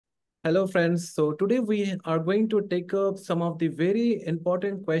Hello, friends. So today we are going to take up some of the very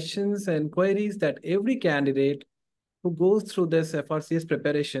important questions and queries that every candidate who goes through this FRCS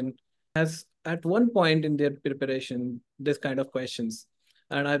preparation has at one point in their preparation, this kind of questions.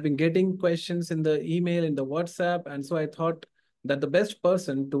 And I've been getting questions in the email, in the WhatsApp. And so I thought that the best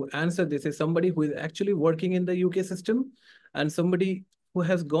person to answer this is somebody who is actually working in the UK system and somebody who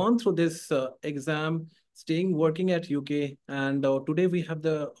has gone through this exam, staying working at UK. And today we have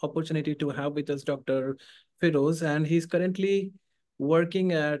the opportunity to have with us Dr. Feroz, and he's currently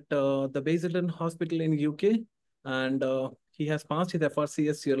working at the Basildon Hospital in UK, and he has passed his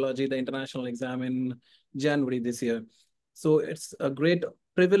FRCS Urology, the international exam, in January this year. So it's a great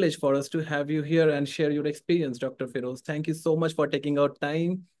privilege for us to have you here and share your experience, Dr. Feroz. Thank you so much for taking out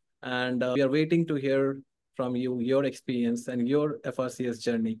time, and we are waiting to hear from you, your experience and your FRCS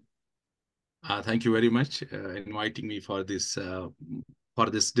journey. Thank you very much inviting me for this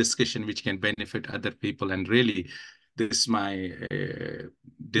discussion, which can benefit other people. And really, this is my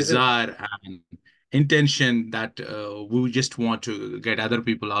This is desire and intention that we just want to get other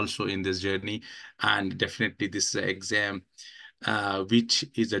people also in this journey. And definitely, this exam, which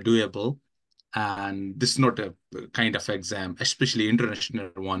is a doable, and this is not a kind of exam, especially international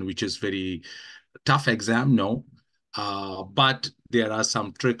one, which is very tough exam. No, but there are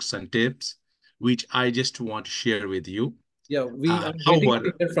some tricks and tips which I just want to share with you. Yeah, we are waiting to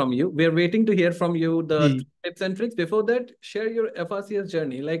However, hear from you. We are waiting to hear from you the the tips and tricks. Before that, share your FRCS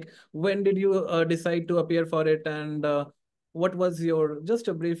journey. Like, when did you decide to appear for it, and what was your just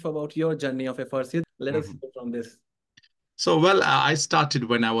a brief about your journey of FRCS? Let us Mhm. hear from this. So, well, I started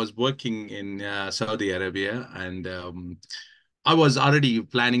when I was working in Saudi Arabia, and I was already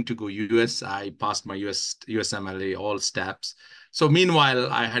planning to go US. I passed my USMLA all steps. So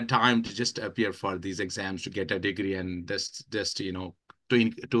meanwhile, I had time to just appear for these exams to get a degree and just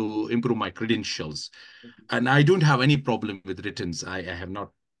to improve my credentials. And I don't have any problem with writtens. I have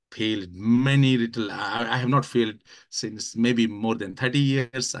not failed many written. I have not failed since maybe more than 30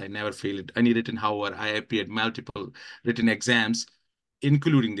 years. I never failed any written. However, I appeared multiple written exams,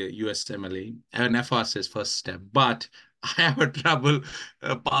 including the USMLA and FRC's first step. But I have a trouble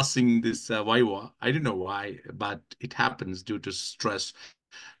passing this Viva. I don't know why, but it happens due to stress,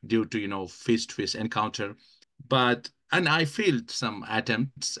 due to, face-to-face encounter. But and I failed some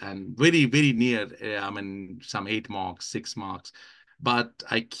attempts and very, very near, I mean, some 8 marks, 6 marks. But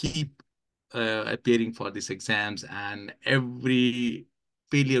I keep appearing for these exams, and every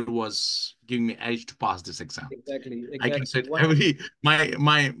failure was giving me edge to pass this exam. Exactly, I can exactly. say every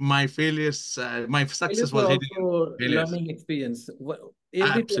my failures, my Failures success were was hidden in also failures. learning experience. Every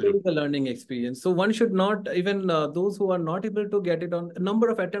failure is Absolutely. a learning experience. So one should not even those who are not able to get it on a number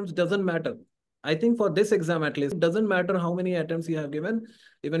of attempts doesn't matter. I think for this exam at least, it doesn't matter how many attempts you have given.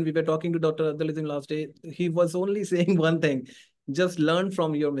 Even we were talking to Dr. Adalizim last day. He was only saying one thing: just learn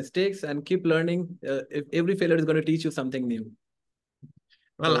from your mistakes and keep learning. If every failure is going to teach you something new.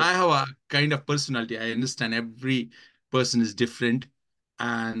 Well, So I have a kind of personality. I understand every person is different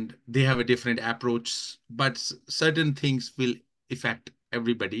and they have a different approach, but certain things will affect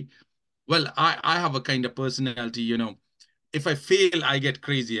everybody. Well, I have a kind of personality, if I fail, I get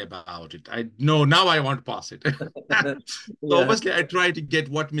crazy about it. I know now I want to pass it. So yeah, obviously, I try to get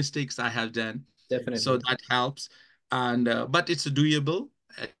what mistakes I have done. So definitely. that helps. And but it's a doable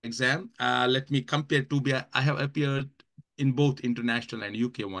exam. Let me compare to be. I have appeared in both international and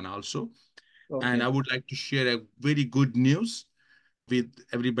UK one also. And Okay. I would like to share a very good news with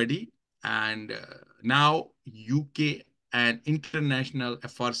everybody. And now UK and international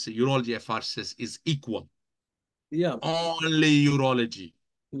FRC, urology FRCS is equal. Yeah. Only urology.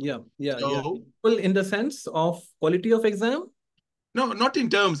 Yeah, yeah, yeah. So Well, in the sense of quality of exam, no, not in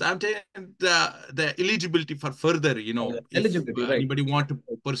terms. I'm telling the eligibility for further. If eligibility, right? anybody want to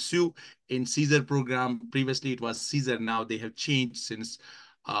pursue in Caesar program, previously it was Caesar. Now they have changed since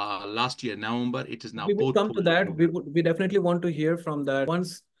last year November. It is now We will both come to program. that. We definitely want to hear from that.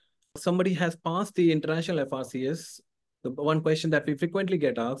 Once somebody has passed the international FRCS, the one question that we frequently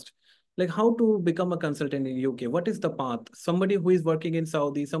get asked, like how to become a consultant in UK? What is the path? Somebody who is working in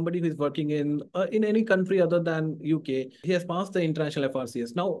Saudi, somebody who is working in any country other than UK, he has passed the international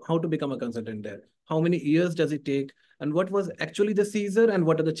FRCS. Now, how to become a consultant there? How many years does it take? And what was actually the Caesar and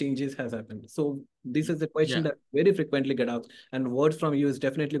what are the changes has happened? So this is the question Yeah, that very frequently get asked, and words from you is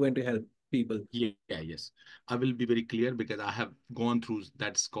definitely going to help people. yeah, yes. I will be very clear because I have gone through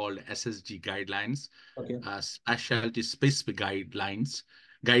that's called SSG guidelines, Okay. specialty specific guidelines,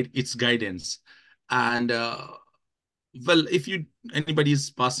 its guidance. And well, if you anybody is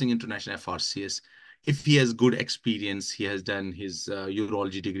passing international FRCS, If he has good experience, he has done his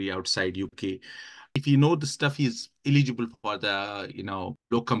urology degree outside UK. If you know the stuff, he's eligible for the,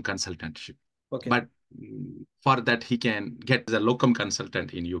 locum consultantship. Okay. But for that, he can get the locum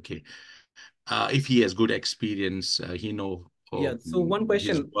consultant in UK. If he has good experience, he know Yeah. So one his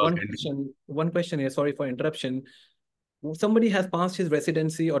question, work. one question here. Sorry for interruption. Somebody has passed his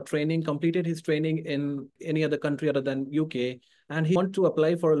residency or training, completed his training in any other country other than UK, and he wants to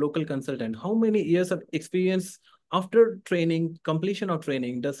apply for a local consultant. How many years of experience after training, completion of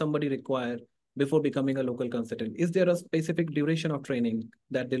training, does somebody require before becoming a local consultant? Is there a specific duration of training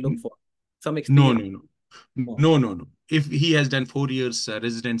that they look for? Some No, experience? no, no. No. No, no, no. If he has done 4 years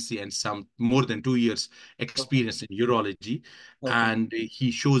residency and some more than 2 years Okay. experience in urology, Okay. and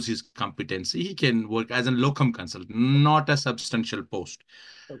he shows his competency, he can work as a locum consultant, not a substantial post.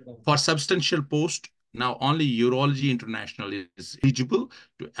 Okay. For substantial post, now only Urology International is eligible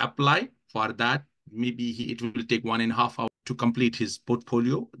to apply for that. Maybe it will take 1.5 hours to complete his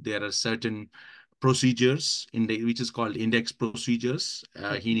portfolio. There are certain procedures in which is called index procedures. He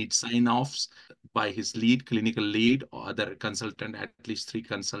Okay. needs sign-offs by his lead, clinical lead, or other consultant. At least 3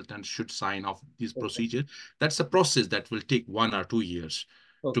 consultants should sign off this Okay. procedure. That's a process that will take 1 or 2 years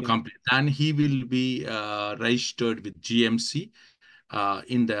to Okay. complete. And he will be registered with GMC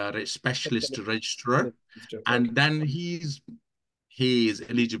in the specialist registrar, Okay. and then he is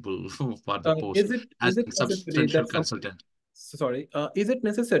eligible for the post as Is it a necessary substantial that some consultant. sorry, is it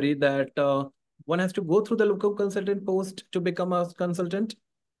necessary that one has to go through the local consultant post to become a consultant?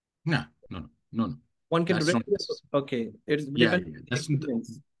 No, no, no, no, no. One can That's not directly, necessary. okay, it's Yeah, depends yeah. on That's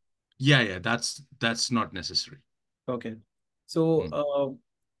experience. yeah, yeah. That's not necessary. Okay. So Hmm.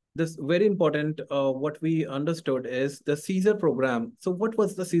 this very important, what we understood is the Caesar program. So what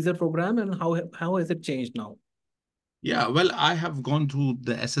was the Caesar program and how has it changed now? Yeah, well, I have gone through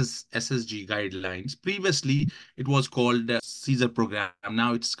the SSG guidelines. Previously, it was called Caesar program.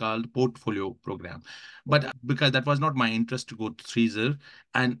 Now it's called Portfolio program. But Okay. because that was not my interest to go to Caesar,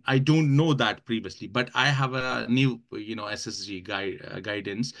 and I don't know that previously, but I have a new, SSG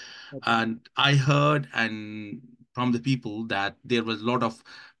guidance, Okay. and I heard and from the people that there was a lot of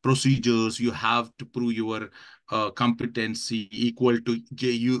procedures you have to prove your competency equal to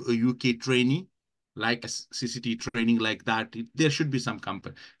UK trainee like a CCT training like that, there should be some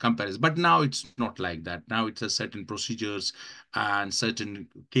comparison. But now it's not like that. Now it's a certain procedures and certain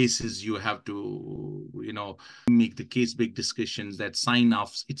cases you have to, make the case big discussions that sign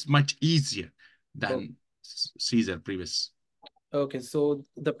offs. It's much easier Okay. than Caesar previous. Okay. So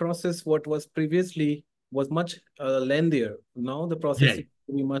the process, what was previously was much lengthier. Now the process Yeah. is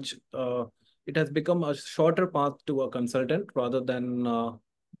very much, it has become a shorter path to a consultant rather than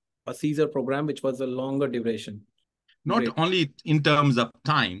a Caesar program, which was a longer duration. Not Great. only in terms of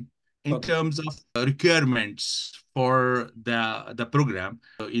time, in Okay. terms of requirements for the program.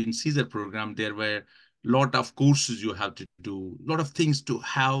 In Caesar program, there were a lot of courses you have to do, a lot of things to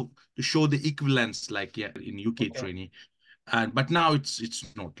have to show the equivalence, like yeah, in UK Okay. training. And but now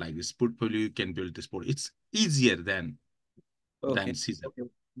it's not like this. Portfolio you can build this portfolio. It's easier than Okay. Caesar. Okay.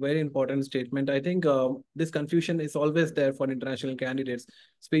 Very important statement. I think this confusion is always there for international candidates,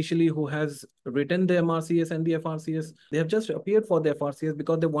 especially who has written the MRCS and the FRCS. They have just appeared for the FRCS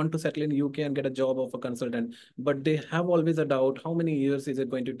because they want to settle in UK and get a job of a consultant, but they have always a doubt, how many years is it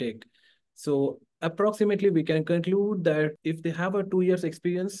going to take? So approximately we can conclude that if they have a 2 years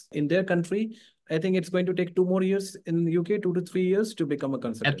experience in their country, I think it's going to take 2 more years in the UK, 2 to 3 years to become a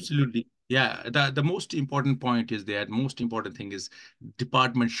consultant. Absolutely. Yeah. The most important point is that most important thing is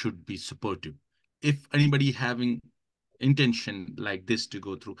department should be supportive. If anybody having intention like this to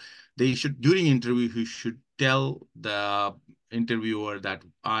go through, they should during interview he should tell the interviewer that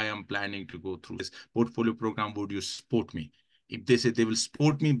I am planning to go through this portfolio program. Would you support me? If they say they will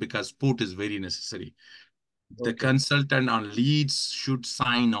support me because support is very necessary. The Okay, consultant on leads should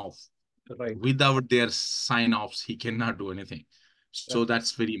sign off. right. Without their sign offs, he cannot do anything. So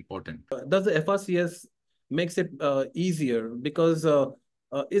that's very important. Does the FRCS makes it easier because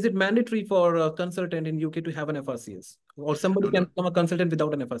is it mandatory for a consultant in UK to have an FRCS, or somebody No, can no, become a consultant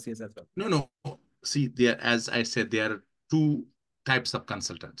without an FRCS as well? no, no. See, there, as I said, there are two types of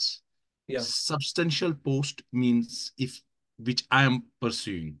consultants. Yeah. Substantial post means if which I am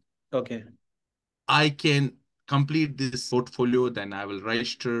pursuing, Okay. I can complete this portfolio, then I will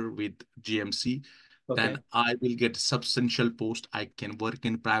register with GMC, Okay. then I will get substantial post. I can work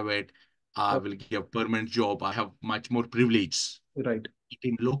in private. I Okay. will get permanent job. I have much more privilege. Right.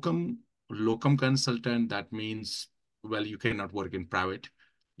 In locum consultant, that means, well, you cannot work in private.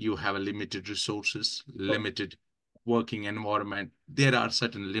 You have a limited resources, Okay. limited working environment. There are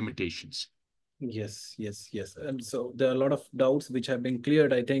certain limitations. Yes, yes, yes. And so there are a lot of doubts which have been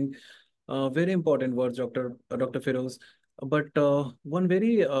cleared. I think very important words, Dr. Feroz. But one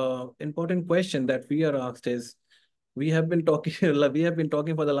very important question that we are asked is, we have been talking, we have been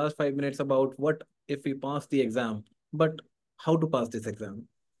talking for the last 5 minutes about what if we pass the exam, but how to pass this exam.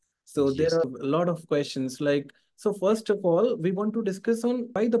 So there Yes. are a lot of questions like, so first of all, we want to discuss on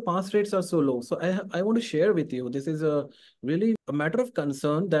why the pass rates are so low. So I want to share with you, this is a really a matter of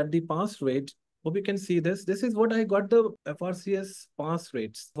concern that the pass rate, hope you can see this. This is what I got the FRCS pass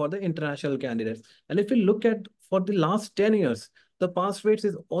rates for the international candidates. And if you look at for the last 10 years, the pass rates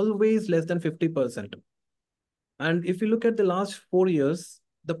is always less than 50%. And if you look at the last 4 years,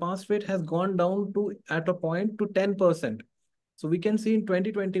 the pass rate has gone down to at a point to 10%. So we can see in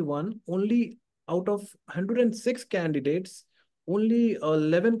 2021, only out of 106 candidates, only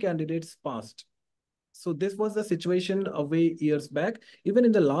 11 candidates passed. So this was the situation away years back. Even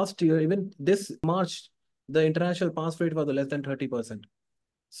in the last year, even this March, the international pass rate was less than 30%.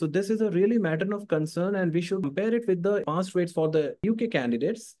 So this is a really matter of concern, and we should compare it with the pass rates for the UK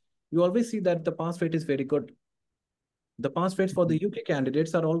candidates. You always see that the pass rate is very good. The pass rates for the UK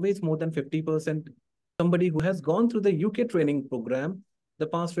candidates are always more than 50%. Somebody who has gone through the UK training program, the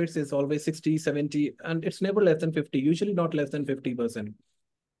pass rates is always 60, 70, and it's never less than 50, usually not less than 50%.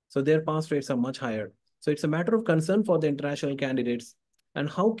 So their pass rates are much higher. So it's a matter of concern for the international candidates. And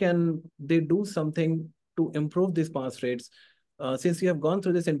how can they do something to improve these pass rates? Since you have gone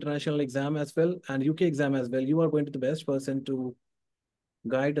through this international exam as well and UK exam as well, you are going to the best person to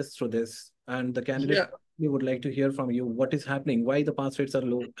guide us through this. And the candidates, Yeah. we would like to hear from you what is happening, why the pass rates are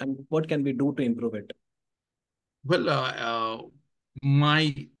low, and what can we do to improve it. Well,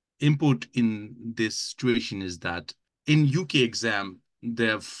 my input in this situation is that in UK exam,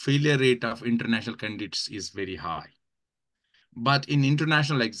 the failure rate of international candidates is very high. But in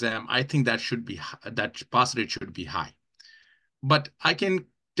international exam, I think that should be that pass rate should be high. But I can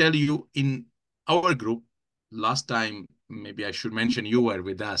tell you in our group, last time, maybe I should mention you were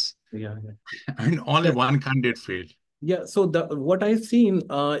with us, Yeah, yeah. and only Yeah, one candidate failed. yeah. So the what I've seen,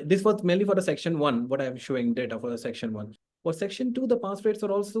 this was mainly for the section one. What I'm showing data for the section one. For section two, the pass rates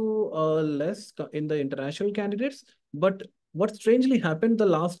are also less in the international candidates. But what strangely happened the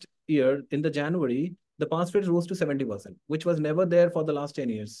last year in the January, the pass rate rose to 70%, which was never there for the last 10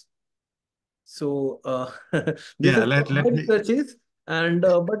 years. So this Yeah, is let, what my let me. research is, and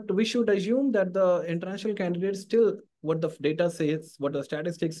but we should assume that the international candidates still, what the data says, what the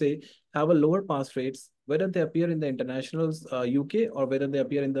statistics say, have a lower pass rates, whether they appear in the internationals UK or whether they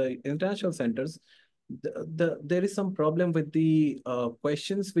appear in the international centers. There is some problem with the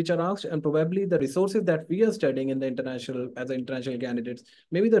questions which are asked, and probably the resources that we are studying in the international as international candidates,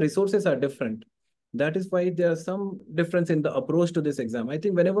 maybe the resources are different. That is why there's some difference in the approach to this exam. I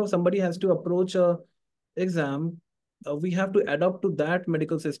think whenever somebody has to approach a exam, we have to adapt to that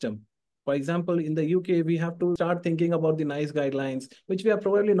medical system. For example, in the UK, we have to start thinking about the NICE guidelines, which we are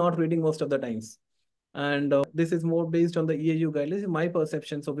probably not reading most of the times. And this is more based on the EAU guidelines, in my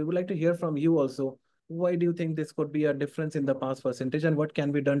perception. So we would like to hear from you also. Why do you think this could be a difference in the pass percentage, and what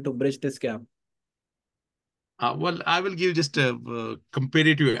can be done to bridge this gap? Well, I will give just a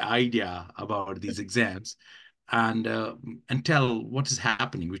comparative idea about these exams, and tell what is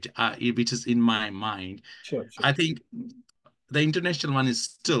happening, which is in my mind. Sure, sure. I think the international one is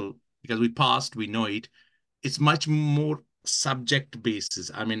still, because we passed, we know it. It's much more subject basis.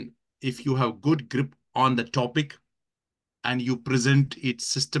 I mean, if you have good grip on the topic and you present it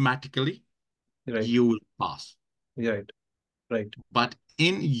systematically, Right, you will pass. right, right. But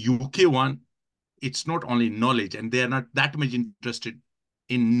in UK one, it's not only knowledge, and they are not that much interested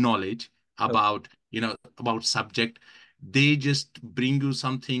in knowledge Okay, about, about subject. They just bring you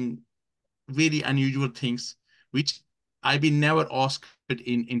something very unusual things, which I been never asked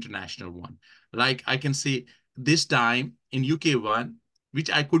in international one. Like I can say this time in UK one,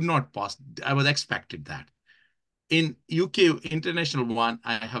 which I could not pass. I was expected that. In UK international one,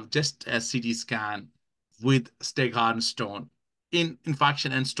 I have just a CT scan with Steghorn stone in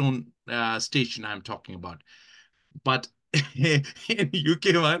infection and stone station I'm talking about. But in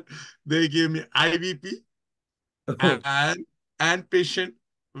UK one, they gave me IVP okay, and patient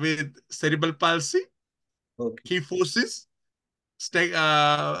with cerebral palsy, okay, kyphosis,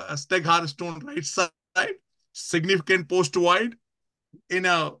 Steghorn stone right side, significant post wide.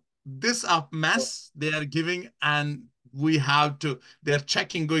 This up mass they are giving, and we have to, they're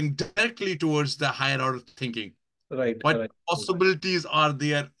checking going directly towards the higher order thinking. right, What right. possibilities are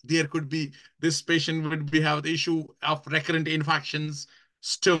there? There could be, this patient would be have the issue of recurrent infections,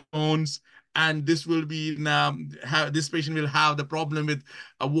 stones, and this will be this patient will have the problem with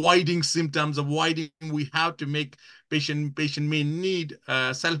avoiding symptoms, avoiding. We have to make patient may need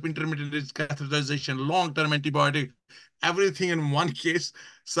self-intermittent catheterization, long-term antibiotic, everything in one case.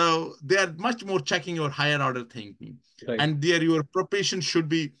 So they are much more checking your higher order thinking, Right. and there your patient should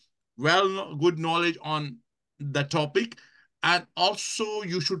be good knowledge on the topic, and also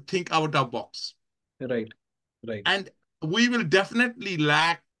you should think out of box. Right. Right. And we will definitely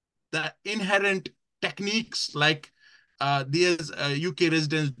lack the inherent techniques like these UK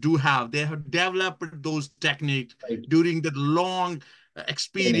residents do have. They have developed those techniques Right. during the long Training.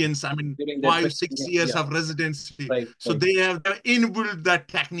 experience. I mean, During their five, training. six years Yeah. of residency. Right. So Right. they have inbuilt that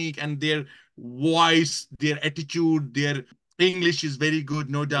technique, and their voice, their attitude, their English is very good,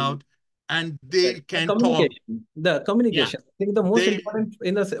 no Mm. doubt. And Right. they The can talk. communication. The Yeah, communication. I think the most they important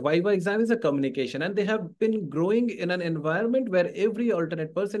in the Viva exam is the communication. And they have been growing in an environment where every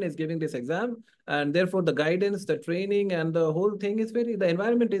alternate person is giving this exam. And therefore, the guidance, the training, and the whole thing is the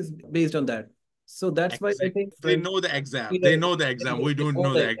environment is based on that. So that's why I exactly. think They know the exam. either They know the exam. We they don't know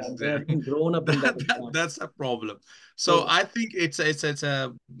know the the exam. They have exam. been grown up in that exam. That's a problem. So So I think it's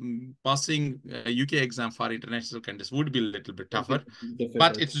a passing UK exam for international candidates would be a little bit it'll be tougher,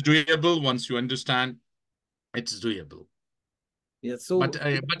 but difficult. it's doable once you understand. It's doable. Yeah. But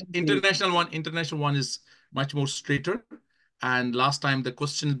So international one is much more straighter. And last time the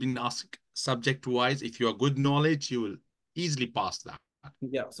question has been asked subject wise. If you are good knowledge, you will easily pass that.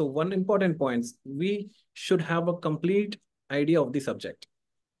 yeah. So one important point, we should have a complete idea of the subject.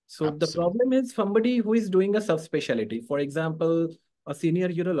 So the Absolutely. problem is somebody who is doing a subspecialty. For example, a senior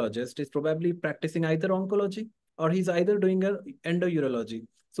urologist is probably practicing either oncology or he's either doing a endourology.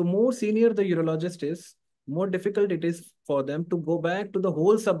 So more senior the urologist is, more difficult it is for them to go back to the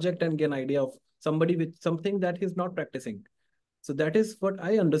whole subject and get an idea of somebody with something that he's not practicing. So that is what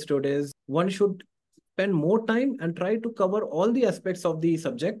I understood is one should spend more time and try to cover all the aspects of the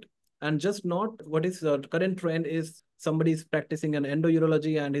subject and just not what is the current trend is somebody is practicing an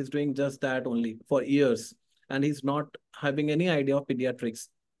endourology and he's doing just that only for years and he's not having any idea of pediatrics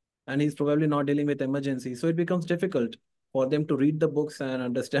and he's probably not dealing with emergency. So it becomes difficult for them to read the books and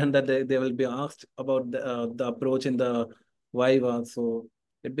understand that they will be asked about the approach in the Viva. So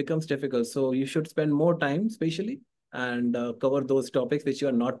it becomes difficult. So you should spend more time, especially, and cover those topics which you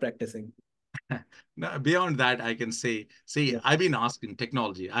are not practicing. No, beyond that, I can say, see, Yeah, I've been asked in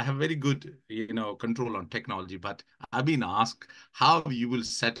technology. I have very good, control on technology, but I've been asked how you will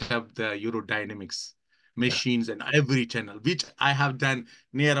set up the Eurodynamics yeah, machines and every channel, which I have done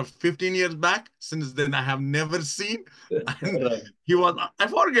near of 15 years back. Since then, I have never seen. And right, I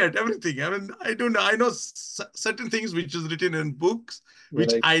forget everything. I mean, I don't know. I know certain things which is written in books,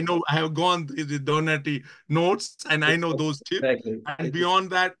 which right. I know I have gone through the Donati notes, and I know those tips. Exactly. And beyond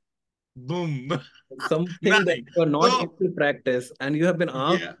that, boom. Something that Nothing. you are not So able to practice and you have been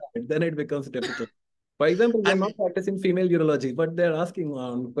asked, yeah, then it becomes difficult. For example, you're and not practicing female urology, but they're asking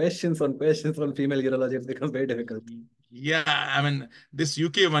on questions on female urology. It becomes very difficult. yeah, I mean this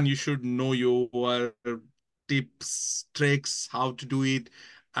UK one, you should know your tips, tricks, how to do it,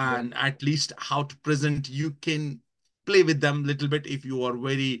 Yeah, and at least how to present. You can play with them a little bit if you are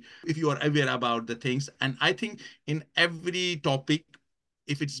aware about the things. And I think in every topic,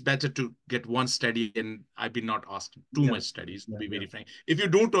 if it's better to get one study, and I've been not asked too yeah, much studies, to yeah, be yeah. very frank. If you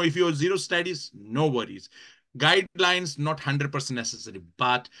don't know, if you have zero studies, no worries. Guidelines not 100% necessary,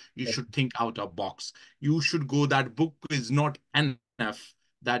 but you Right. should think out of box. You should go, that book is not enough.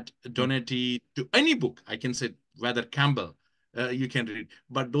 That donate to any book, I can say, whether Campbell, you can read,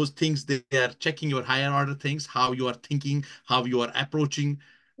 but those things, they are checking your higher order things, how you are thinking, how you are approaching,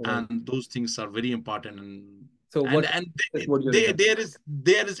 Right. and those things are very important. So and what and is would you recommend?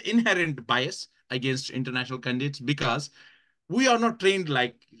 there is inherent bias against international candidates, because we are not trained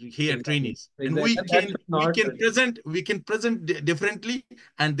like here Exactly. trainees, and Exactly. And that should not. we can present differently,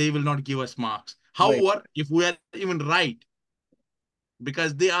 and they will not give us marks. Right. However, if we are even right,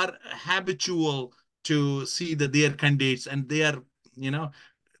 because they are habitual to see that they are candidates, and they are, you know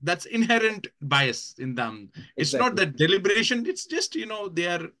that's inherent bias in them. It's not Exactly. that deliberation, it's just, they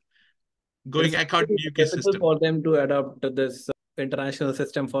are going It's according very to UK difficult system. for them to adopt to this international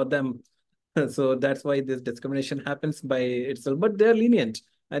system for them. So that's why this discrimination happens by itself. But they're lenient.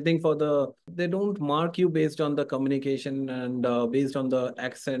 I think they don't mark you based on the communication and based on the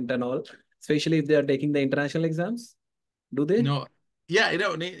accent and all, especially if they are taking the international exams. Do they? No, yeah,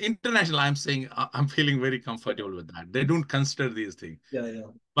 international, I'm saying, I'm feeling very comfortable with that. They don't consider these things. Yeah, yeah,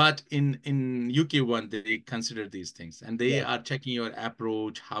 But in UK one, they consider these things, and they yeah. are checking your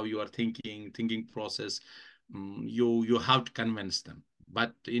approach, how you are thinking process. You have to convince them.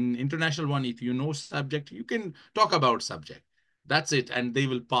 But in international one, if you know subject, you can talk about subject. That's it, and they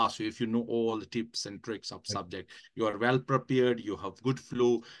will pass you if you know all the tips and tricks of Right. subject. You are well prepared, you have good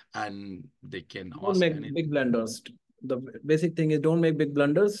flow, and they can Don't ask make anything. big blunders. The basic thing is don't make big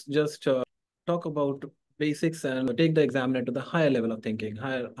blunders. Just talk about basics and take the examiner to the higher level of thinking,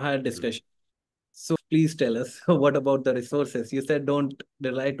 higher discussion. So please tell us what about the resources? You said don't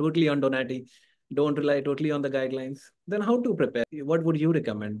rely totally on Donati, don't rely totally on the guidelines. Then how to prepare? What would you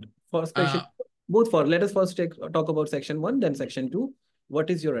recommend for special? Uh, Both for let us first talk about section one, then section two. What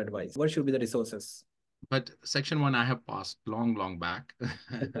is your advice? What should be the resources? but section one I have passed long, long back.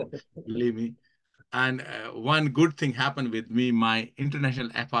 Believe me. And one good thing happened with me. My international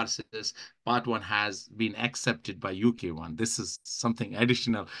FRCS part one has been accepted by UK one. This is something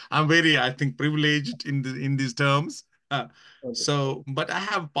additional. I'm very, I think, privileged in these terms. Okay. So, but I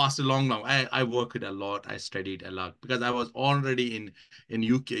have passed a long, long. I worked a lot. I studied a lot because I was already in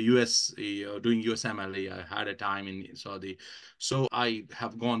UK, US, doing USMLE. I had a time in Saudi, so I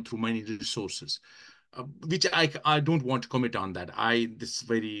have gone through many resources which I don't want to commit on that. This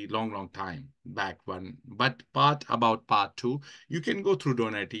very long time back one. But part two, you can go through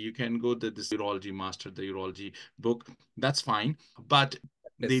Donati, you can go to this urology master, the urology book. That's fine. But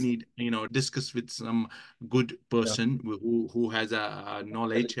they Yes. need, discuss with some good Yeah. person who has a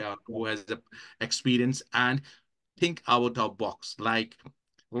knowledge, Yeah. who has a experience, and think out of box. Like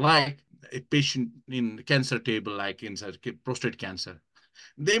a patient in cancer table, like in prostate cancer,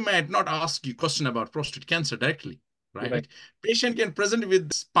 they might not ask you question about prostate cancer directly, Right. right? Patient can present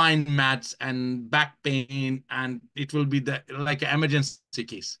with spine mats and back pain, and it will be the like an emergency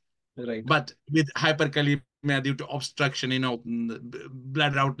case. Right. But with hyperkalemia due to obstruction,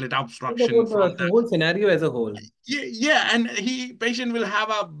 blood outlet Think obstruction from about the the whole scenario as a whole. yeah, and he patient will have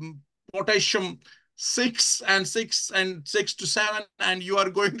a potassium 6 and 6 to 7, and you are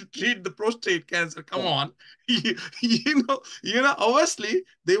going to treat the prostate cancer. Come Yeah. on, Obviously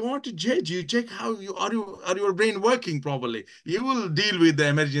they want to judge you, check how are your brain working properly. You will deal with the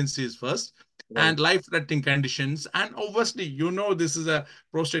emergencies first Right. and life-threatening conditions, and obviously this is a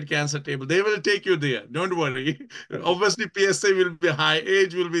prostate cancer table. They will take you there. Don't worry. Okay. Obviously, PSA will be high,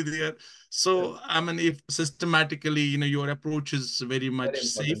 age will be there, Right. so, I mean, if systematically, your approach is very Very much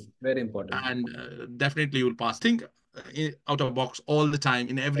safe, important. Very important. and definitely you'll pass. Think out of box all the time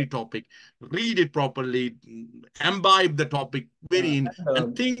in every Right. topic. Read it properly, imbibe the topic very in, And,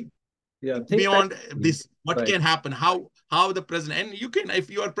 and think yeah, think beyond practically. this. What Right. can happen? How the president, and you can, if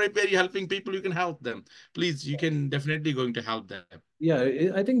you are very helping people, you can help them. Please, you can definitely going to help them. Yeah,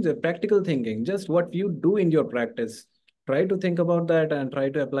 I think the practical thinking, just what you do in your practice, try to think about that and try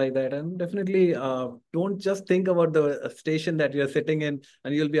to apply that. And definitely don't just think about the station that you're sitting in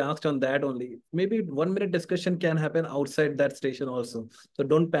and you'll be asked on that only. Maybe 1 minute discussion can happen outside that station also. So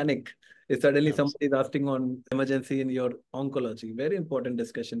don't panic if suddenly somebody is asking on emergency in your oncology. Very important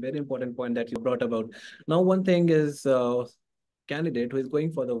discussion, very important point that you brought about. Now, one thing is candidate who is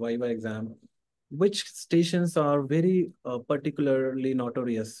going for the Viva exam, which stations are very particularly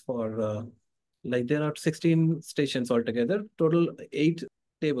notorious for like there are 16 stations altogether, total 8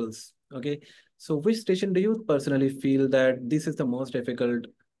 tables. Okay. So which station do you personally feel that this is the most difficult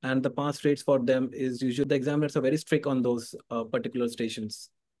and the pass rates for them is usually the examiners are very strict on those particular stations?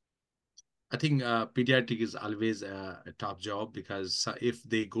 I think pediatric is always a top job because if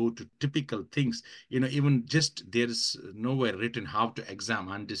they go to typical things, even just there is nowhere written how to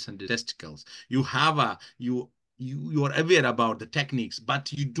examine undescended testicles. You have you are aware about the techniques,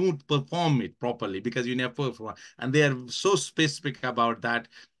 but you don't perform it properly because you never perform. And they are so specific about that,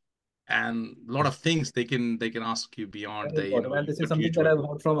 and a lot Right. of things they can ask you beyond Very the important. And this is what something that usual. I've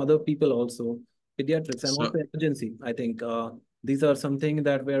heard from other people also, pediatrics and So also emergency. I think these are something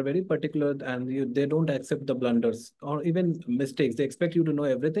that we are very particular and they don't accept the blunders or even mistakes. They expect you to know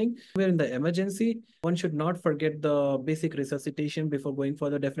everything. We're in the emergency. One should not forget the basic resuscitation before going for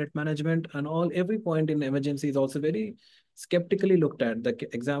the definite management and every point in emergency is also very skeptically looked at. The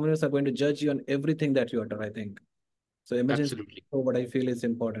examiners are going to judge you on everything that you utter, I think. So emergency, absolutely. what I feel is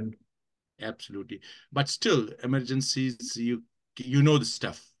important. Absolutely. But still, emergencies, you know the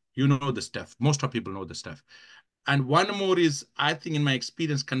stuff. You know the stuff. Most of people know the stuff. And one more is, I think, in my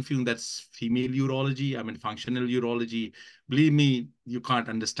experience, confusing that's female urology. I mean, functional urology. Believe me, you can't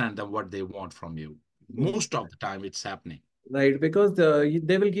understand them what they want from you. Most of the time, it's happening. Right, because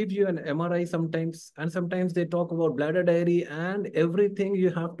they will give you an MRI sometimes, and sometimes they talk about bladder diary and everything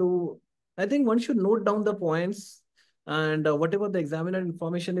you have to. I think one should note down the points and whatever the examiner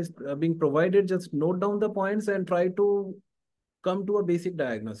information is being provided, just note down the points and try to come to a basic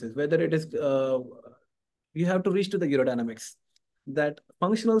diagnosis. Whether it is you have to reach to the urodynamics. that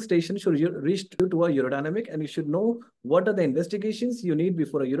functional station should reach to a urodynamic, and you should know what are the investigations you need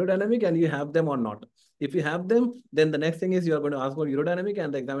before a urodynamic, and you have them or not. If you have them, then the next thing is you are going to ask for urodynamic,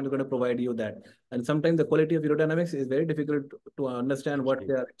 and the examiner is going to provide you that. And sometimes the quality of urodynamics is very difficult to understand what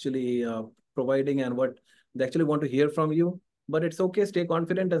they are actually providing and what they actually want to hear from you. But it's okay. Stay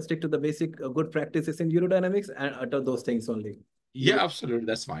confident and stick to the basic good practices in urodynamics and utter those things only. You Yeah, absolutely.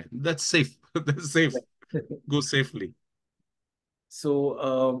 That's fine. That's safe. That's safe. will. Go safely.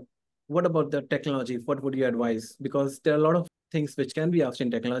 So, what about the technology? What would you advise? Because there are a lot of things which can be asked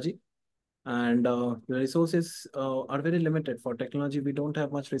in technology, and the resources are very limited for technology. We don't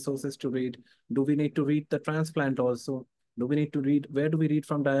have much resources to read. Do we need to read the transplant also? Do we need to read? Where do we read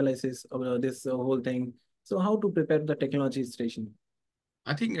from dialysis? This whole thing. So, how to prepare the technology station?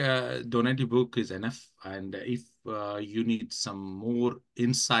 I think donative book is enough. And if you need some more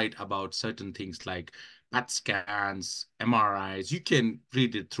insight about certain things like PET scans, MRIs, you can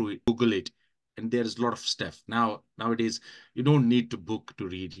read it through it, Google it. And there's a lot of stuff. Nowadays, you don't need to book to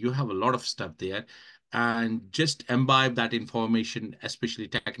read. You have a lot of stuff there. And just imbibe that information, especially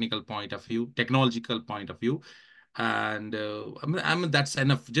technical point of view, technological point of view. And I mean, that's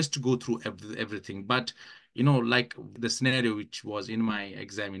enough just to go through everything. But like the scenario which was in my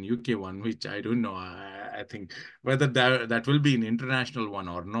exam in UK one, which I don't know, I think whether that will be an international one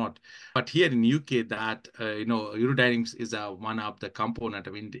or not. But here in UK, that urodynamics is one of the component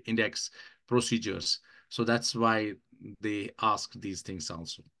of index procedures. So that's why they ask these things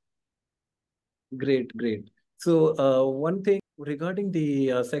also. Great, great. So, one thing regarding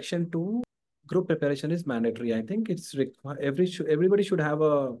the section two, group preparation is mandatory. I think it's everybody should have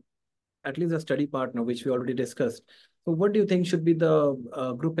a at least a study partner, which we already discussed. So what do you think should be the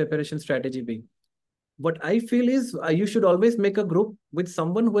group preparation strategy be? What I feel is you should always make a group with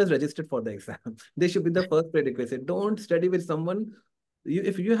someone who has registered for the exam. They should be the first prerequisite. Don't study with someone.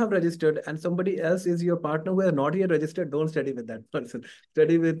 If you have registered and somebody else is your partner who has not yet registered, don't study with that person.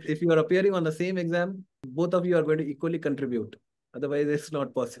 Study with, if you are appearing on the same exam, both of you are going to equally contribute. Otherwise, it's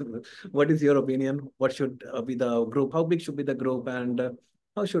not possible. What is your opinion? What should be the group? How big should be the group? And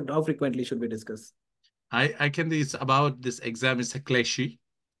how frequently should we discuss? I can it's about this exam is a cliche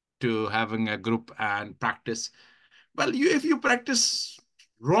to having a group and practice. Well, if you practice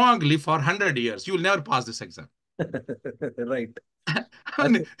wrongly for 100 years, you will never pass this exam. Right. I That's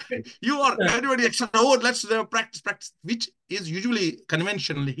mean, you are everybody except, oh, let's practice, which is usually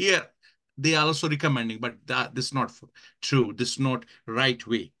conventional here. They are also recommending, but this is not true. This is not right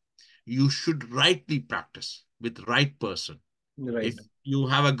way. You should rightly practice with the right person. right. If you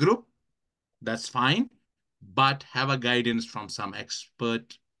have a group, that's fine, but have a guidance from some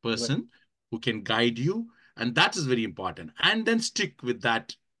expert Right. person who can guide you. And that is very important. And then stick with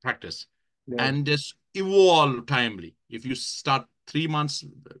that practice Right. and just evolve timely. If you start 3 months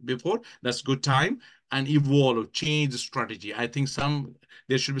before, that's good time and evolve, change the strategy. I think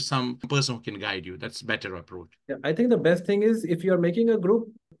there should be some person who can guide you. That's better approach. Yeah, I think the best thing is if you are making a group,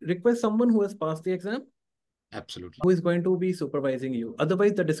 request someone who has passed the exam, Absolutely. who is going to be supervising you.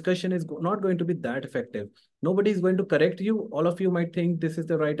 Otherwise, the discussion is not going to be that effective. Nobody is going to correct you. All of you might think this is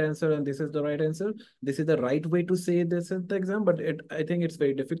the right answer and this is the right answer. This is the right way to say this is the exam, but I think it's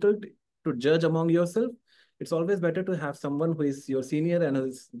very difficult to judge among yourself. It's always better to have someone who is your senior and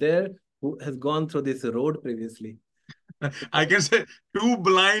is there, who has gone through this road previously. I can say two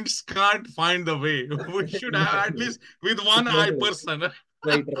blinds can't find the way. We should have at least with one eye person.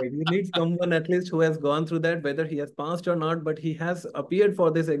 Right, right. You need someone at least who has gone through that, whether he has passed or not, but he has appeared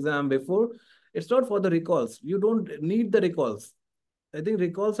for this exam before. It's not for the recalls. You don't need the recalls. I think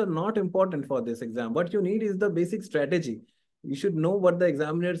recalls are not important for this exam. What you need is the basic strategy. You should know what the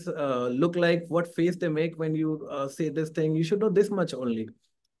examiners look like, what face they make when you say this thing. You should know this much only.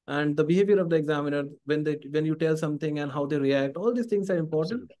 And the behavior of the examiner when you tell something and how they react. All these things are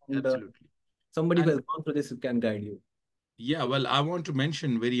important. Absolutely, And absolutely. somebody who has And gone through this can guide you. yeah, well, I want to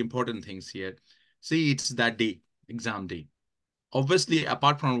mention very important things here. See, it's that day, exam day. Obviously,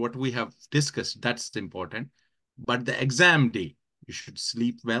 apart from what we have discussed, that's important. But the exam day, you should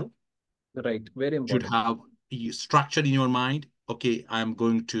sleep well, Right. Very should important. have structure in your mind. Okay, I'm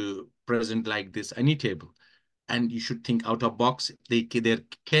going to present like this, any table. And you should think out of box. There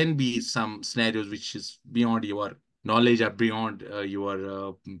can be some scenarios which is beyond your knowledge or beyond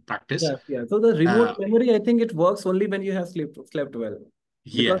your practice. Yeah, yeah. So the remote Uh, memory, I think it works only when you have slept well.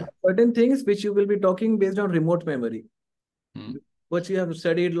 Because yeah. certain things which you will be talking based on remote memory, Hmm. which you have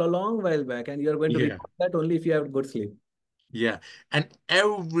studied a long while back, and you're going to Yeah. recall that only if you have good sleep. Yeah. And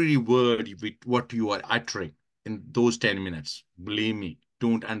every word with what you are uttering in those 10 minutes, believe me,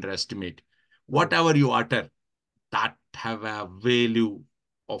 don't underestimate. Right. Whatever you utter, that have a value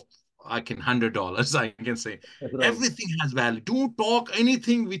of, I can $100, I can say. Right. Everything has value. Don't talk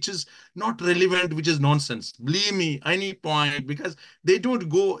anything which is not relevant, which is nonsense. Believe me, any point, because they don't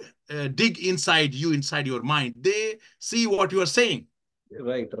go dig inside you, inside your mind. They see what you are saying.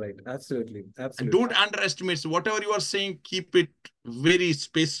 Right, right. Absolutely. And Absolutely. don't underestimate. So whatever you are saying, keep it very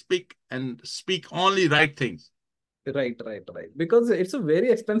specific and speak only right things. Right, right, right. Because it's a very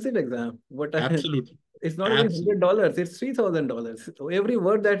expensive exam. But Absolutely. it's not even Absolutely. $100. It's $3,000. So every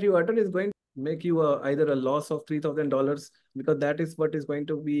word that you utter is going to make you either a loss of $3,000, because that is what is going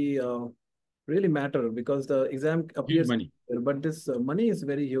to be really matter, because the exam Huge appears, money. but this money is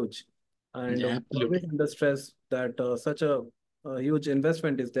very huge, and Yeah, we're always absolutely. under stress that such a huge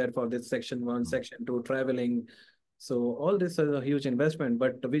investment is there for this section one, section two, traveling. So all this is a huge investment,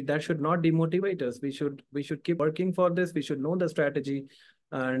 but that should not demotivate us. We should keep working for this. We should know the strategy,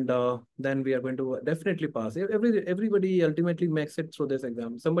 and then we are going to definitely pass. Everybody ultimately makes it through this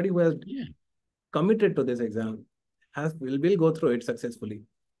exam. Somebody who has Yeah, committed to this exam will go through it successfully.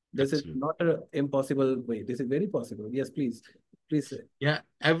 This is absolutely. not an impossible way. This is very possible. Yes, please. Please say. Yeah,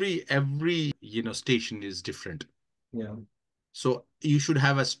 every station is different. Yeah. So you should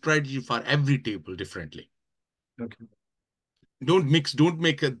have a strategy for every table differently. Okay. Don't make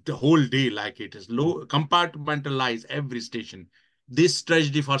the whole day like it is. Low compartmentalize every station. This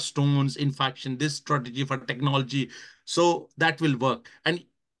strategy for stones infection, this strategy for technology, so that will work. And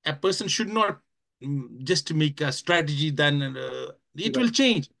a person should not just make a strategy, then it Right. will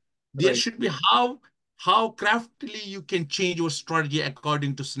change. There Right. should be how craftily you can change your strategy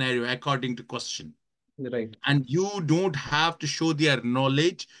according to scenario, according to question. Right. And you don't have to show their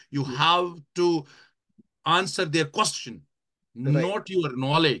knowledge, you have to answer their question, Right. not your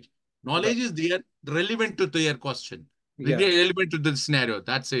knowledge. Right. Knowledge is there, relevant to their question, Yeah. relevant to the scenario.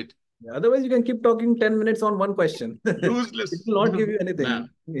 That's it. Yeah. Otherwise, you can keep talking 10 minutes on one question. It Useless. will not give you No, anything.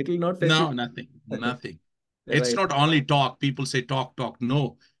 It will not fetch you. no, nothing, nothing. It's Right. not only talk. People say talk, talk.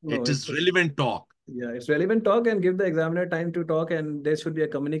 No, No, it it's is relevant talk. yeah, it's relevant talk, and give the examiner time to talk, and there should be a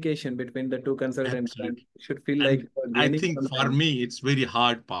communication between the two consultants, and Absolutely. it should feel like And you are I gaining think from for them. me, it's very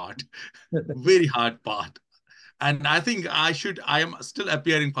hard part, very hard part. And I think I am still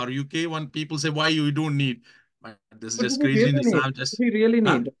appearing for UK when people say, why you don't need. But this is But do just we really craziness. need? I'm Do just, we really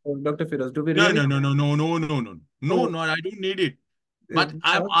huh? need, Dr. Feroz? Do we No, really? no, no, no, no, no, no, no, no, So, no, I don't need it. uh, But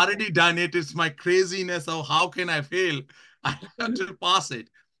I've how- already done it. It's my craziness of how can I fail? I have to pass it.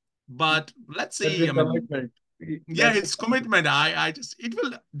 But let's that's see. your I mean, commitment. yeah, That's it's commitment. I just, it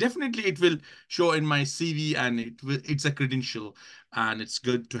will definitely, it will show in my CV, and it's a credential, and it's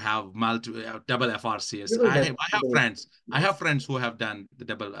good to have double you FRCS. will I definitely have do it. friends. I have Yes. friends who have done the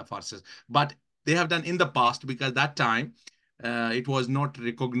double FRCS, but they have done in the past because that time it was not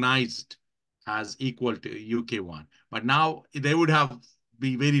recognized as equal to UK one. But now they would have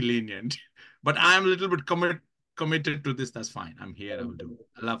be very lenient. But I'm a little bit committed to this. That's fine. I'm here. I will do.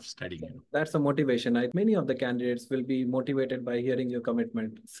 I love studying. That's a motivation. I think many of the candidates will be motivated by hearing your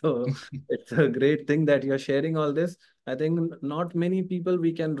commitment. So it's a great thing that you're sharing all this. I think not many people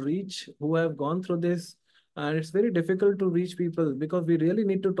we can reach who have gone through this. And it's very difficult to reach people because we really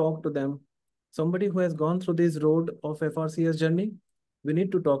need to talk to them. Somebody who has gone through this road of FRCS journey, we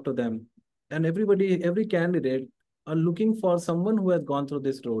need to talk to them. And everybody, every candidate are looking for someone who has gone through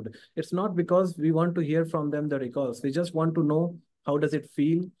this road. It's not because we want to hear from them the recalls. We just want to know how does it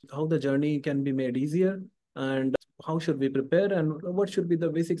feel, how the journey can be made easier, and how should we prepare, and what should be the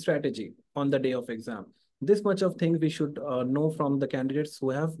basic strategy on the day of exam. This much of things we should know from the candidates who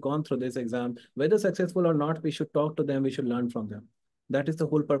have gone through this exam. Whether successful or not, we should talk to them, we should learn from them. That is the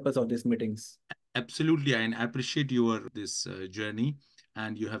whole purpose of these meetings. Absolutely, and I appreciate your this journey,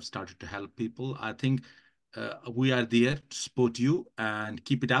 and you have started to help people. I think we are there to support you and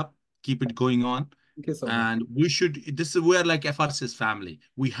keep it up, keep it going on. Thank you so much. And we should, this is where like FRC's family.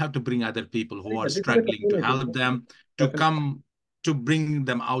 We have to bring other people who are Yeah, this is a struggling to community. help them to Definitely. come to bring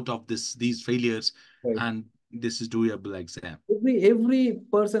them out of these failures. Right. And this is doable exam. Every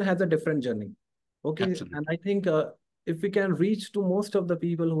person has a different journey. Okay, and Absolutely. I think if we can reach to most of the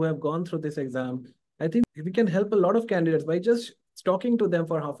people who have gone through this exam, I think we can help a lot of candidates by just talking to them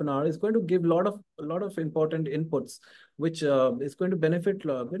for half an hour. It's going to give a lot of important inputs, which is going to benefit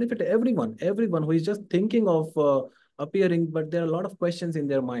everyone who is just thinking of appearing, but there are a lot of questions in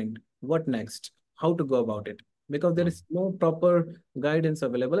their mind. What next? How to go about it? Because there is no proper guidance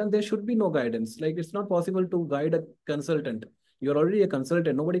available, and there should be no guidance. Like it's not possible to guide a consultant. You're already a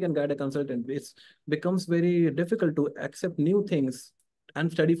consultant. Nobody can guide a consultant. It becomes very difficult to accept new things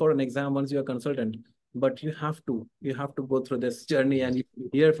and study for an exam once you're a consultant. But you have to go through this journey, and Yes. you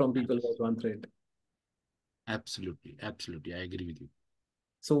hear from people who have gone through it. Absolutely. Absolutely. I agree with you.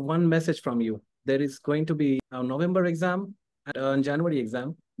 So one message from you. There is going to be a November exam and a January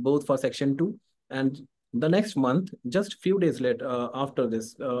exam, both for section 2. And the next month, just few days later, after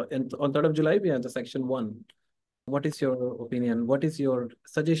this, on 3rd of July, we have the section 1. What is your opinion? What is your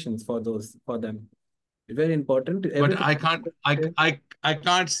suggestions for those, for them? Very important. But Everything. I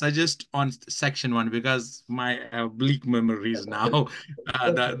can't suggest on section one because my bleak memories now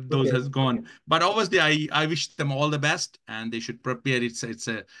Okay, that those okay. has gone. But obviously, I wish them all the best, and they should prepare. It's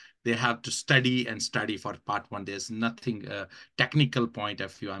a they have to study and study for part one. There's nothing technical point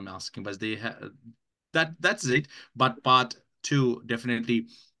of view I'm asking, but they have that's it. But part two, definitely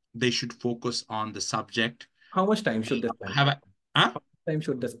they should focus on the subject. How much time should they spend? Have a, huh? How much time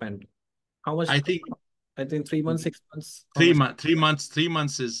should they spend? How much? I think I think 3 months, 6 months. How three much? months 3 months 3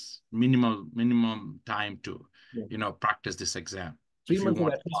 months is minimum time to Yeah. practice this exam Three if you months is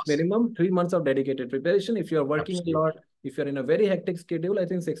want at to least pass. minimum. 3 months of dedicated preparation. If you're working a Absolutely. lot, if you're in a very hectic schedule, I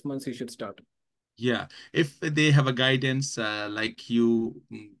think 6 months you should start. Yeah, if they have a guidance like you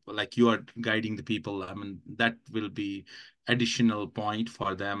are guiding the people, I mean that will be additional point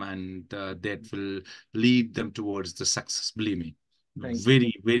for them, and that will lead them towards the success. Believe me, Thank you.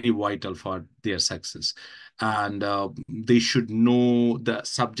 very very vital for their success, and they should know the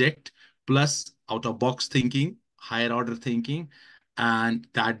subject plus out of box thinking, higher order thinking, and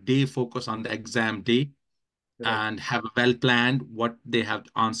that they focus on the exam day Right. and have a well planned what they have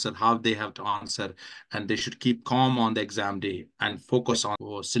to answer, how they have to answer, and they should keep calm on the exam day and Right. focus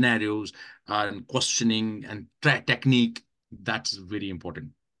on scenarios and questioning and technique. That's very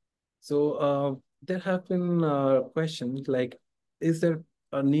important. So there have been questions like, is there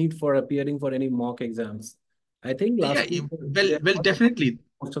a need for appearing for any mock exams? I think Yeah, last year well, there well, was definitely.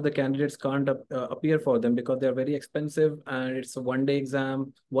 most of the candidates can't appear for them because they're very expensive and it's a 1 day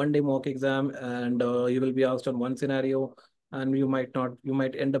exam, 1 day mock exam, and you will be asked on one scenario and you might not, you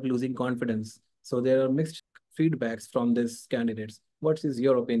might end up losing confidence. So there are mixed feedbacks from these candidates. What is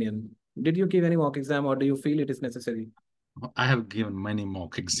your opinion? Did you give any mock exam or do you feel it is necessary? I have given many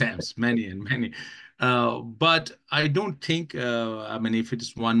mock exams, many and many. But I don't think, I mean, if it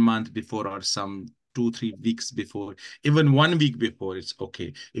is 1 month before or some 2, 3 weeks before, even 1 week before, it's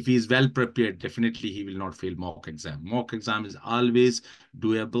okay. If he is well prepared, definitely he will not fail mock exam. Mock exam is always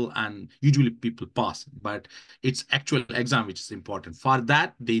doable and usually people pass, but it's actual exam which is important. For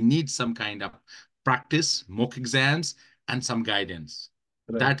that, they need some kind of practice, mock exams, and some guidance.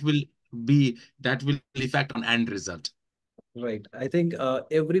 Right. That will affect on end result. Right. I think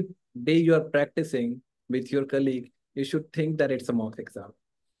every day you are practicing with your colleague, you should think that it's a mock exam.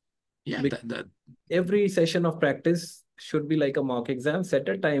 Yeah, Be- that Every session of practice should be like a mock exam. Set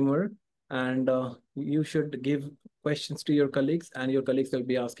a timer, and you should give questions to your colleagues, and your colleagues will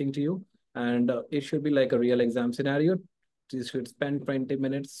be asking to you. And it should be like a real exam scenario. You should spend 20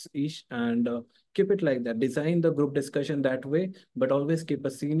 minutes each and keep it like that. Design the group discussion that way, but always keep a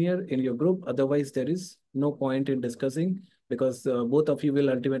senior in your group. Otherwise, there is no point in discussing because both of you will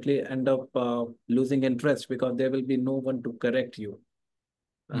ultimately end up losing interest because there will be no one to correct you.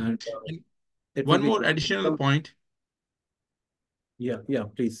 mhm. And And it will one be more additional point, yeah, yeah,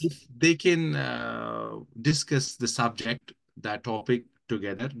 please. if they can discuss the subject, that topic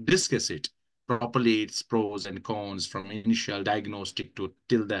together, discuss it properly, its pros and cons from initial diagnostic to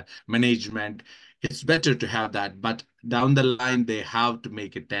till the management. It's better to have that, but down the line, they have to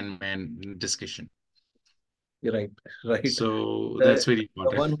make a 10-man discussion. You're right, right. So that's The very the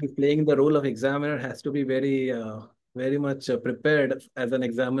important. one who is playing the role of examiner has to be very much prepared as an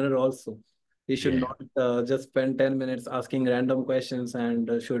examiner also. He should Yeah. not just spend 10 minutes asking random questions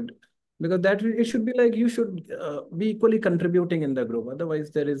and should because that it should be like you should be equally contributing in the group. Otherwise,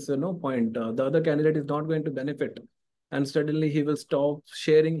 there is no point. The other candidate is not going to benefit, and suddenly he will stop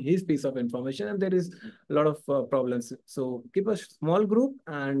sharing his piece of information, and there is a lot of problems. So keep a small group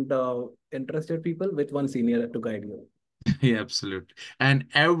and interested people with one senior to guide you. Yeah, absolutely. And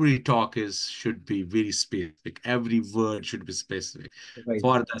every talk is should be very specific. Every word should be specific Right.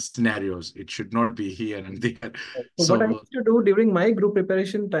 for the scenarios. It should not be here and there. So what I So used to do during my group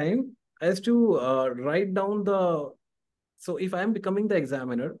preparation time, I used to write down the. So if I'm becoming the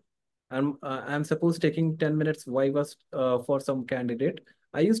examiner, I'm supposed taking 10 minutes viva for some candidate.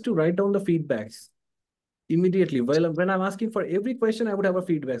 I used to write down the feedbacks immediately. Well, when I'm asking for every question, I would have a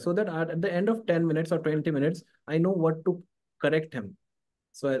feedback so that at the end of 10 minutes or 20 minutes, I know what to correct him.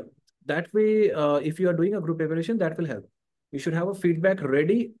 So that way, if you are doing a group preparation, that will help. You should have a feedback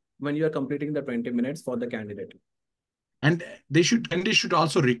ready when you are completing the 20 minutes for the candidate. and they should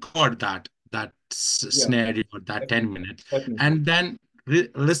also record that Yeah, scenario, that definitely. 10 minutes, Definitely. and then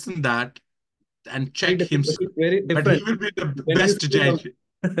listen that and Very check difficult. himself. Very But he different. will be the When you best say judge.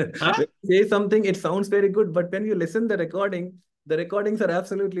 something, Huh? when you say something, it sounds very good, but when you listen the recordings are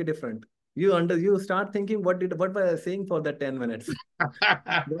absolutely different. You start thinking what was I saying for the 10 minutes? You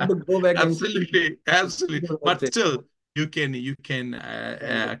want to go back and Absolutely, absolutely. watch But it. still, Very candidate can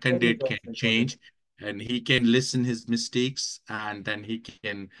interesting for me. change, and he can listen his mistakes, and then he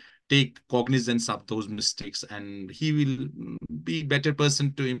can take cognizance of those mistakes, and he will be better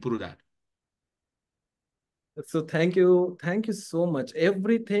person to improve that. So thank you so much.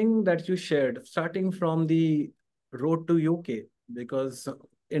 Everything that you shared, starting from the road to UK, because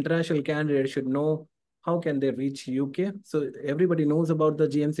international candidates should know how can they reach UK. So everybody knows about the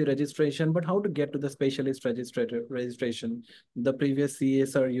GMC registration, but how to get to the specialist registrator registration, the previous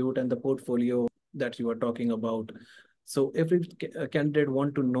CSR route and the portfolio that you are talking about. So every candidate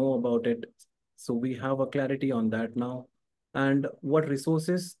want to know about it. So we have a clarity on that now. And what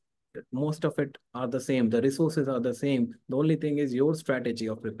resources, most of it are the same. The resources are the same. The only thing is your strategy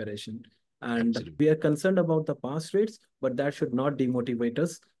of preparation. And Absolutely. we are concerned about the pass rates, but that should not demotivate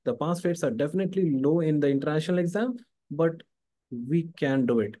us. The pass rates are definitely low in the international exam, but we can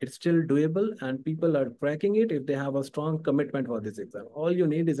do it. It's still doable, and people are cracking it if they have a strong commitment for this exam. All you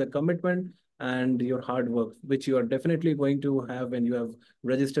need is a commitment and your hard work, which you are definitely going to have when you have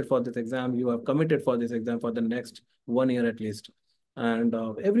registered for this exam. You have committed for this exam for the next 1 year at least, and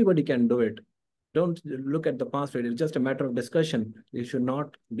everybody can do it. Don't look at the past rate. It's just a matter of discussion. You should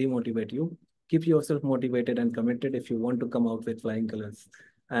not demotivate you. Keep yourself motivated and committed if you want to come out with flying colors.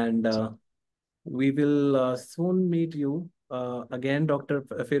 And we will soon meet you again, Dr.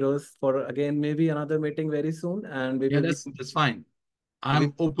 Feroz, for again maybe another meeting very soon. And we Yeah, will be that's fine. we,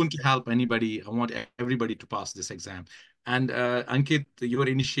 I'm open to help anybody. I want everybody to pass this exam. And Ankit, your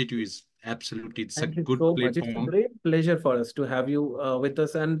initiative is absolutely, it's a thank you good so much. It's a platform. great pleasure for us to have you with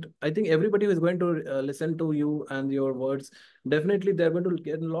us. And I think everybody who is going to listen to you and your words, definitely they're going to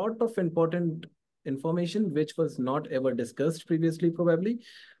get a lot of important information which was not ever discussed previously, probably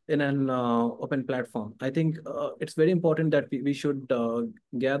in an open platform. I think it's very important that we should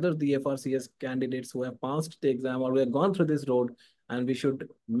gather the FRCS candidates who have passed the exam or who have gone through this road, and we should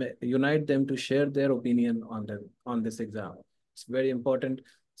unite them to share their opinion on on this exam. It's very important.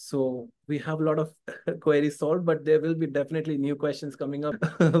 So we have a lot of queries solved, but there will be definitely new questions coming up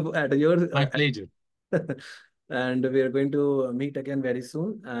at your My pleasure. and we are going to meet again very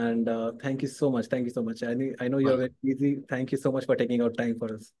soon. And thank you so much. Thank you so much. I know you're very Welcome. busy. Thank you so much for taking out time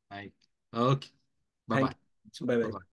for us. Bye. Okay. Thank Bye-bye. you. Bye bye. Bye-bye.